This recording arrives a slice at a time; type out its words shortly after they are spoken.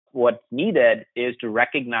what's needed is to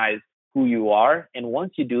recognize who you are. And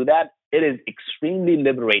once you do that, it is extremely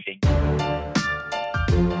liberating.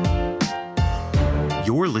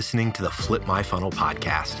 You're listening to the Flip My Funnel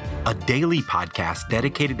podcast, a daily podcast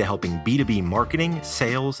dedicated to helping B2B marketing,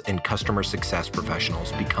 sales, and customer success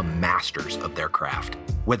professionals become masters of their craft.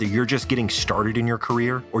 Whether you're just getting started in your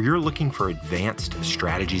career or you're looking for advanced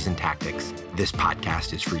strategies and tactics, this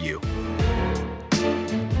podcast is for you.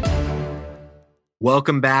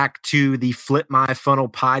 Welcome back to the Flip My Funnel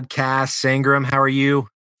podcast. Sangram, how are you?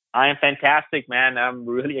 I am fantastic, man. I'm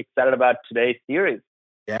really excited about today's series.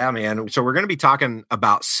 Yeah, man. So we're going to be talking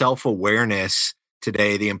about self-awareness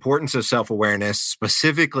today, the importance of self-awareness.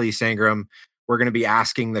 Specifically, Sangram, we're going to be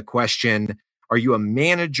asking the question, are you a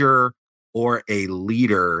manager or a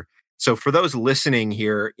leader? So for those listening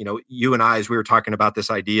here, you and I, as we were talking about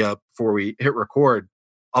this idea before we hit record,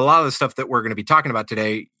 a lot of the stuff that we're going to be talking about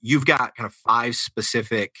today, you've got kind of 5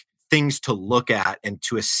 specific things to look at and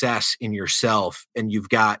to assess in yourself. And you've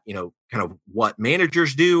got, kind of what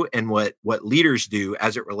managers do and what leaders do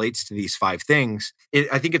as it relates to these 5 things.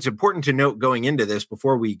 I think it's important to note going into this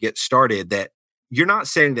before we get started that you're not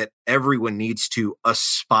saying that everyone needs to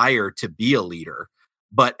aspire to be a leader,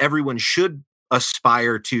 but everyone should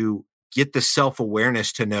aspire to get the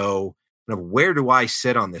self-awareness to know, where do I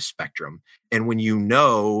sit on this spectrum? And when you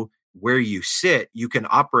know where you sit, you can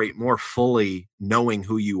operate more fully knowing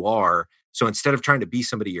who you are. So instead of trying to be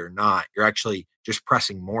somebody you're not, you're actually just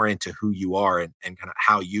pressing more into who you are and kind of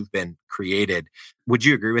how you've been created. Would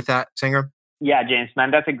you agree with that, Sangram? Yeah, James,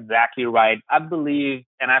 man, that's exactly right. I believe,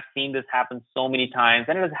 and I've seen this happen so many times,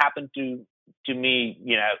 and it has happened to me,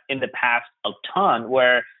 in the past a ton,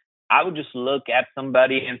 where I would just look at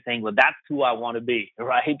somebody and saying, well, that's who I want to be,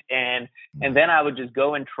 right? And then I would just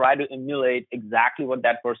go and try to emulate exactly what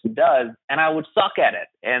that person does, and I would suck at it.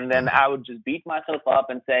 And then I would just beat myself up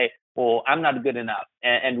and say, well, I'm not good enough.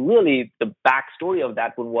 And really, the backstory of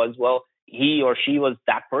that one was, well, he or she was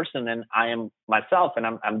that person, and I am myself, and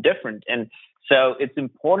I'm different. And so it's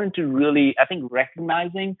important to really, I think,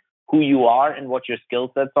 recognizing who you are and what your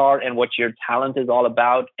skill sets are and what your talent is all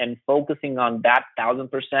about, and focusing on that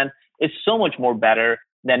 1000% is so much more better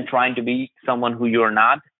than trying to be someone who you're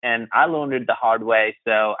not. And I learned it the hard way.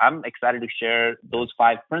 So I'm excited to share those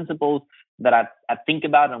 5 principles that I think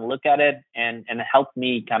about and look at it and help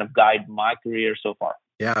me kind of guide my career so far.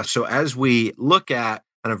 Yeah. So as we look at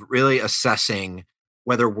kind of really assessing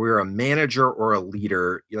whether we're a manager or a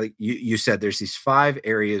leader, like you said, there's these 5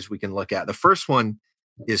 areas we can look at. The first one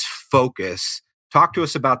is focus. Talk to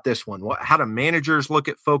us about this one. How do managers look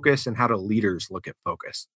at focus and how do leaders look at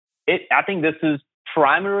focus? I think this is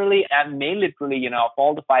primarily and may literally, of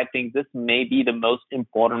all the 5 things, this may be the most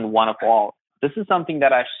important one of all. This is something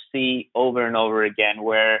that I see over and over again,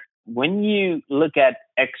 where when you look at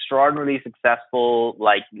extraordinarily successful,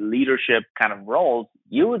 like leadership kind of roles,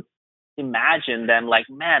 you would imagine them like,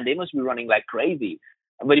 man, they must be running like crazy.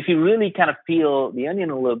 But if you really kind of peel the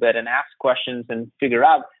onion a little bit and ask questions and figure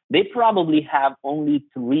out, they probably have only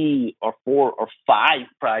 3 or 4 or 5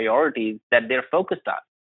 priorities that they're focused on.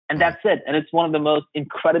 And that's it. And it's one of the most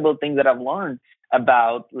incredible things that I've learned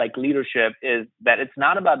about like leadership is that it's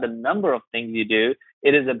not about the number of things you do.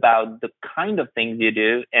 It is about the kind of things you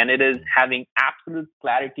do. And it is having absolute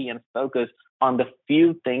clarity and focus on the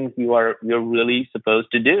few things you're really supposed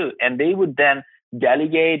to do. And they would then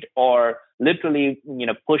delegate or literally,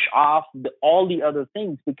 push off all the other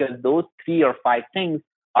things, because those 3 or 5 things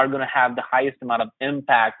are going to have the highest amount of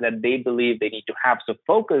impact that they believe they need to have. So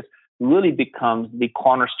focus really becomes the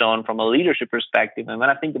cornerstone from a leadership perspective. And when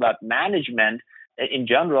I think about management in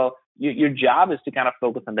general, your job is to kind of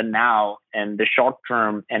focus on the now and the short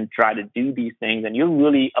term and try to do these things. And you're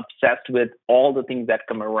really obsessed with all the things that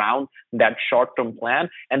come around that short-term plan.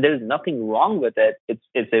 And there's nothing wrong with it.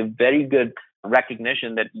 It's a very good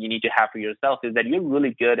recognition that you need to have for yourself, is that you're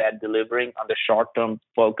really good at delivering on the short-term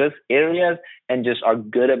focus areas and just are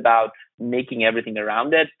good about making everything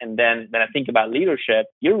around it. And then when I think about leadership,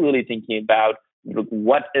 you're really thinking about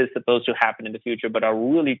what is supposed to happen in the future, but are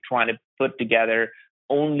really trying to put together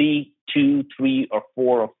only 2, 3, or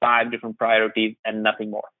 4 or 5 different priorities and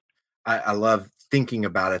nothing more. I love thinking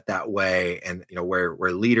about it that way. And, where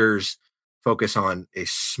leaders focus on a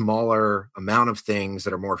smaller amount of things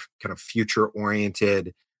that are more kind of future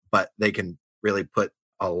oriented, but they can really put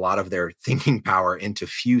a lot of their thinking power into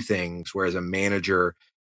few things. Whereas a manager,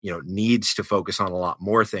 needs to focus on a lot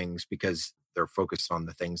more things because they're focused on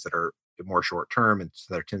the things that are more short term. And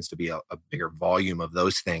so there tends to be a bigger volume of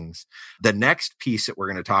those things. The next piece that we're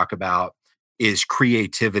going to talk about is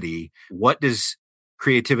creativity. What does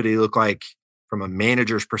creativity look like from a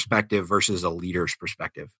manager's perspective versus a leader's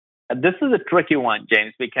perspective? This is a tricky one,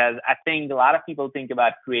 James, because I think a lot of people think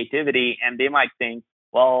about creativity and they might think,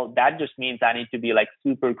 well, that just means I need to be like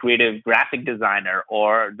super creative graphic designer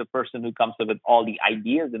or the person who comes up with all the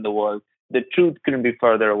ideas in the world. The truth couldn't be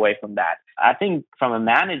further away from that. I think from a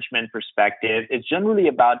management perspective, it's generally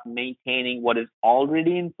about maintaining what is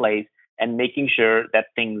already in place and making sure that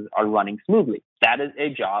things are running smoothly. That is a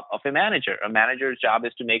job of a manager. A manager's job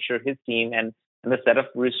is to make sure his team and the set of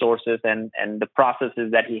resources and the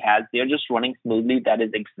processes that he has, they're just running smoothly. That is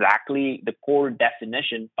exactly the core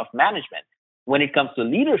definition of management. When it comes to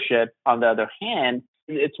leadership, on the other hand,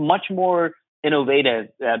 it's much more innovative,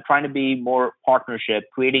 trying to be more partnership,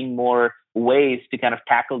 creating more ways to kind of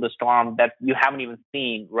tackle the storm that you haven't even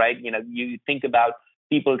seen, right? You think about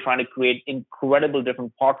people trying to create incredible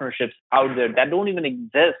different partnerships out there that don't even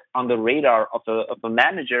exist on the radar of a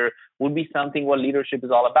manager would be something what leadership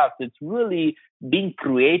is all about. So it's really being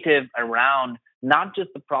creative around not just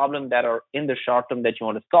the problems that are in the short term that you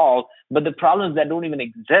want to solve, but the problems that don't even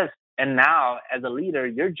exist. And now as a leader,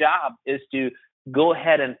 your job is to go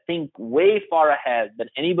ahead and think way far ahead than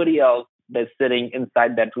anybody else that's sitting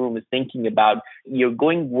inside that room is thinking about. You're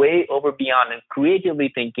going way over beyond and creatively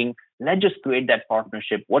thinking, let's just create that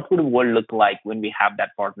partnership. What would the world look like when we have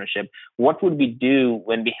that partnership? What would we do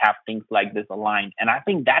when we have things like this aligned? And I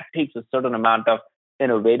think that takes a certain amount of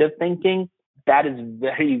innovative thinking. That is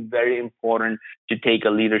very, very important to take a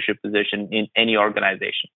leadership position in any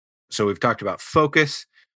organization. So we've talked about focus.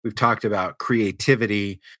 We've talked about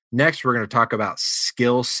creativity. Next, we're going to talk about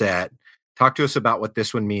skill set. Talk to us about what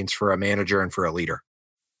this one means for a manager and for a leader.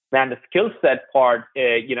 Man, the skill set part,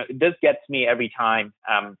 this gets me every time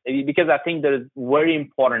because I think there's very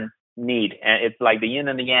important need. And it's like the yin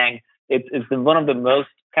and the yang. It's one of the most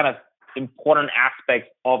kind of important aspects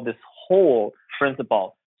of this whole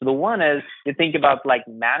principle. So the one is you think about like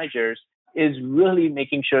managers is really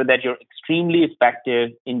making sure that you're extremely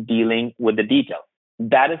effective in dealing with the details.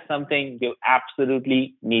 That is something you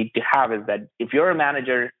absolutely need to have, is that if you're a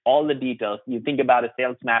manager, all the details, you think about a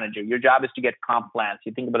sales manager, your job is to get comp plans.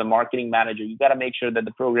 You think about a marketing manager, you got to make sure that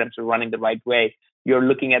the programs are running the right way. You're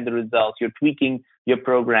looking at the results, you're tweaking your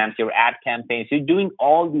programs, your ad campaigns. You're doing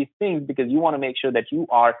all these things because you want to make sure that you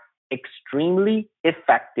are extremely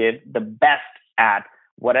effective, the best at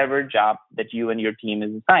whatever job that you and your team is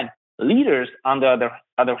assigned. Leaders, on the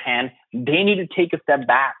other hand, they need to take a step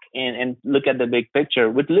back and look at the big picture,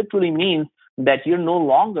 which literally means that you're no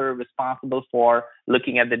longer responsible for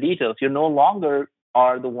looking at the details. You're no longer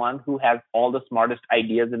are the one who has all the smartest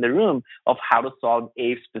ideas in the room of how to solve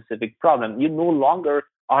a specific problem. You no longer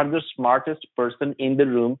are the smartest person in the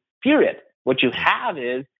room, period. What you have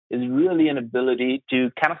is really an ability to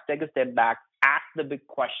kind of take a step back, ask the big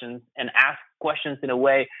questions and ask questions in a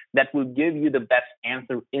way that will give you the best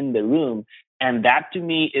answer in the room. And that to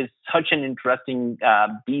me is such an interesting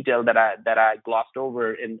detail that I glossed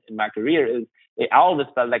over in my career. Is I always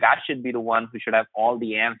felt like I should be the one who should have all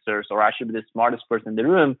the answers, or I should be the smartest person in the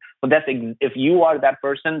room. But if you are that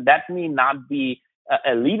person, that may not be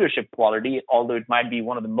a leadership quality, although it might be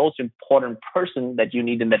one of the most important person that you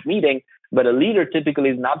need in that meeting. But a leader typically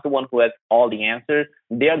is not the one who has all the answers.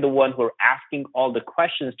 They are the one who are asking all the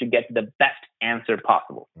questions to get the best answer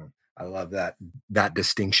possible. I love that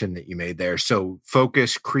distinction that you made there. So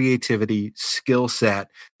focus, creativity, skill set.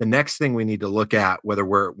 The next thing we need to look at, when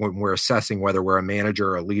we're assessing whether we're a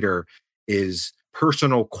manager or a leader, is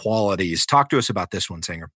personal qualities. Talk to us about this one,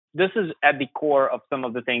 Sanger. This is at the core of some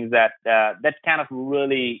of the things that kind of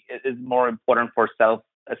really is more important for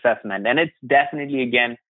self-assessment. And it's definitely,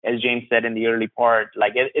 again, as James said in the early part,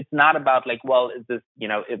 like it's not about like, well, is this,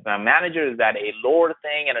 if a manager, is that a lower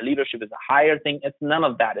thing and a leadership is a higher thing? It's none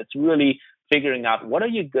of that. It's really figuring out what are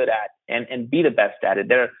you good at and be the best at it.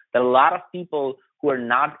 There are a lot of people who are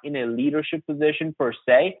not in a leadership position per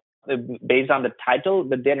se, based on the title,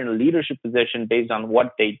 but they're in a leadership position based on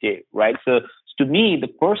what they do, right? So to me, the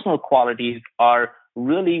personal qualities are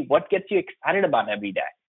really what gets you excited about every day,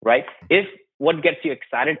 right? If what gets you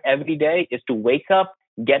excited every day is to wake up,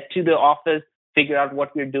 get to the office, figure out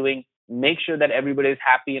what we're doing, make sure that everybody is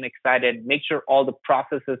happy and excited, make sure all the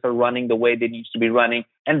processes are running the way they need to be running,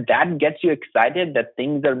 and that gets you excited that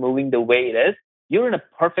things are moving the way it is, you're in a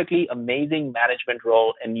perfectly amazing management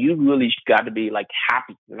role, and you really got to be like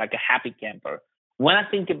happy, like a happy camper. When I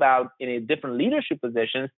think about in a different leadership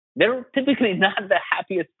positions, they're typically not the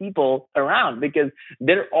happiest people around because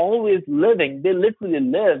they're always living. They literally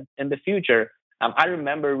live in the future. I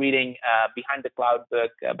remember reading Behind the Cloud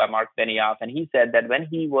book by Mark Benioff, and he said that when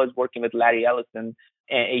he was working with Larry Ellison,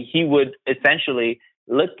 he would essentially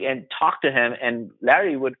look and talk to him, and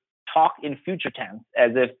Larry would talk in future tense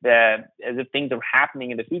as if things are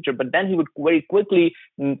happening in the future. But then he would very quickly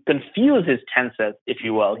confuse his tenses, if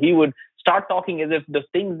you will. He would start talking as if the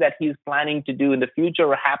things that he's planning to do in the future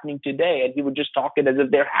are happening today, and he would just talk it as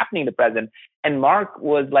if they're happening in the present. And Mark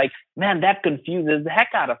was like, man, that confuses the heck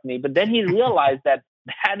out of me. But then he realized that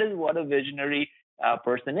is what a visionary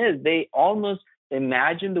person is. They almost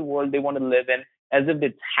imagine the world they want to live in as if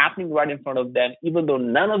it's happening right in front of them, even though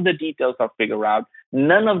none of the details are figured out,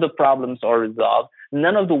 none of the problems are resolved,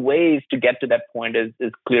 none of the ways to get to that point is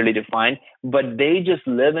clearly defined, but they just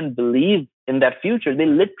live and believe in that future. They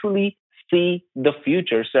literally see the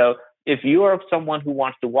future. So if you are someone who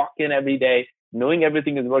wants to walk in every day knowing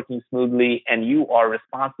everything is working smoothly and you are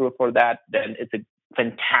responsible for that, then it's a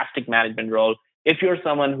fantastic management role. If you're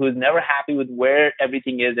someone who is never happy with where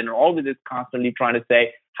everything is and always is constantly trying to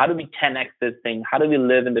say, how do we 10x this thing? How do we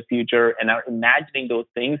live in the future? And are imagining those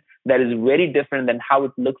things that is very different than how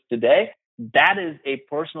it looks today. That is a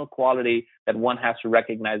personal quality that one has to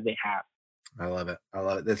recognize they have. I love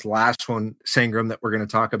it. This last one, Sangram, that we're going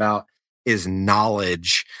to talk about is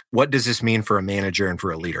knowledge. What does this mean for a manager and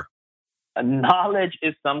for a leader? Knowledge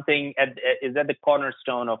is something is at the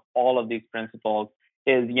cornerstone of all of these principles.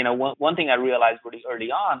 Is, one thing I realized pretty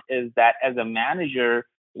early on is that as a manager,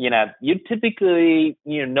 you typically,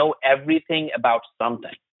 know everything about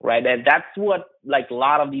something, right? And that's what a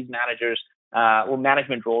lot of these managers or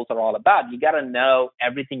management roles are all about. You got to know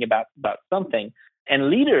everything about something, and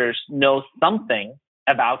leaders know something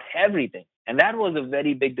about everything. And that was a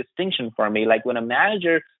very big distinction for me. Like when a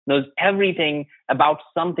manager knows everything about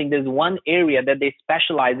something, there's one area that they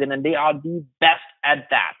specialize in and they are the best at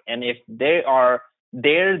that. And if they are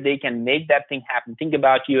there, they can make that thing happen. Think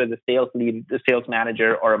about you as a sales lead, a sales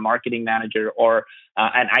manager, or a marketing manager, or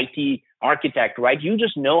an IT architect, right? You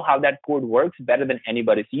just know how that code works better than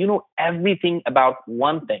anybody. So you know everything about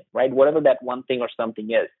one thing, right? Whatever that one thing or something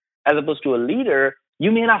is. As opposed to a leader,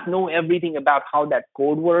 you may not know everything about how that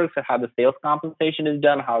code works or how the sales compensation is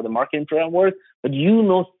done, how the marketing program works, but you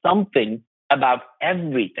know something about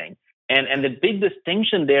everything. And the big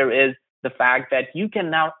distinction there is the fact that you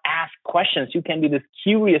can now ask questions. You can be this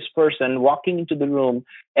curious person walking into the room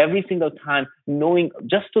every single time, knowing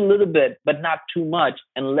just a little bit, but not too much,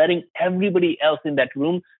 and letting everybody else in that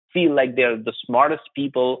room feel like they're the smartest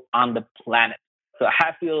people on the planet. So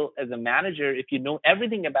I feel as a manager, if you know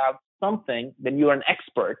everything about something, then you're an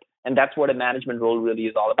expert. And that's what a management role really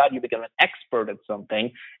is all about. You become an expert at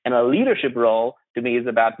something. And a leadership role, to me, is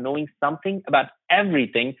about knowing something about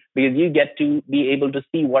everything, because you get to be able to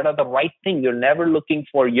see what are the right things. You're never looking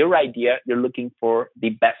for your idea. You're looking for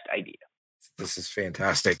the best idea. This is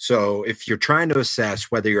fantastic. So if you're trying to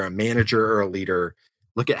assess whether you're a manager or a leader,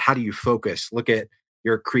 look at how do you focus? Look at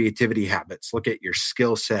your creativity habits. Look at your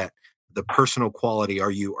skill set, the personal quality.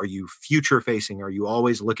 Are you future facing? Are you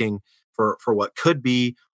always looking for what could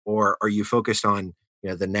be? Or are you focused on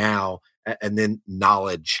the now? And then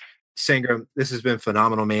knowledge. Sangram, this has been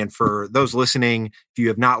phenomenal, man. For those listening, if you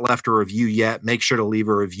have not left a review yet, make sure to leave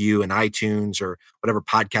a review in iTunes or whatever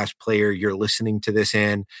podcast player you're listening to this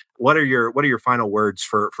in. What are your final words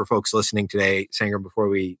for folks listening today, Sangram, before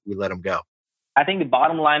we let them go? I think the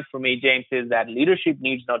bottom line for me, James, is that leadership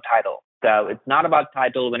needs no title. So it's not about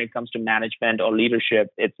title when it comes to management or leadership.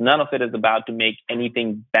 None of it is about to make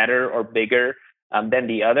anything better or bigger than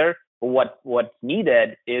the other. What's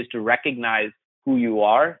needed is to recognize who you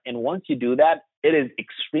are. And once you do that, it is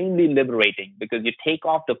extremely liberating, because you take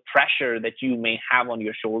off the pressure that you may have on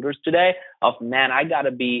your shoulders today of, man, I got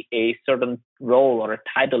to be a certain role or a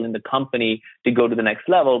title in the company to go to the next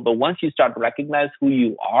level. But once you start to recognize who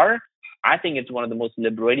you are, I think it's one of the most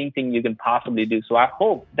liberating things you can possibly do. So I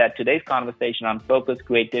hope that today's conversation on focus,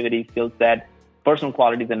 creativity, skill set, personal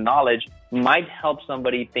qualities, and knowledge might help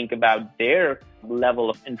somebody think about their level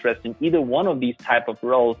of interest in either one of these type of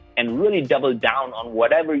roles and really double down on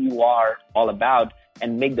whatever you are all about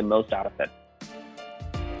and make the most out of it.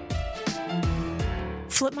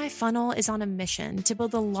 Flip My Funnel is on a mission to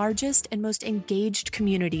build the largest and most engaged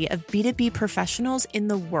community of B2B professionals in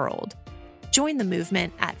the world. Join the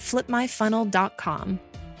movement at flipmyfunnel.com.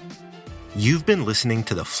 You've been listening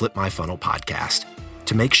to the Flip My Funnel podcast.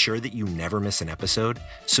 To make sure that you never miss an episode,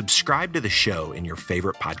 subscribe to the show in your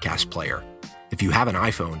favorite podcast player. If you have an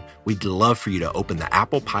iPhone, we'd love for you to open the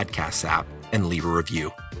Apple Podcasts app and leave a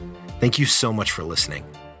review. Thank you so much for listening.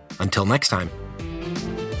 Until next time.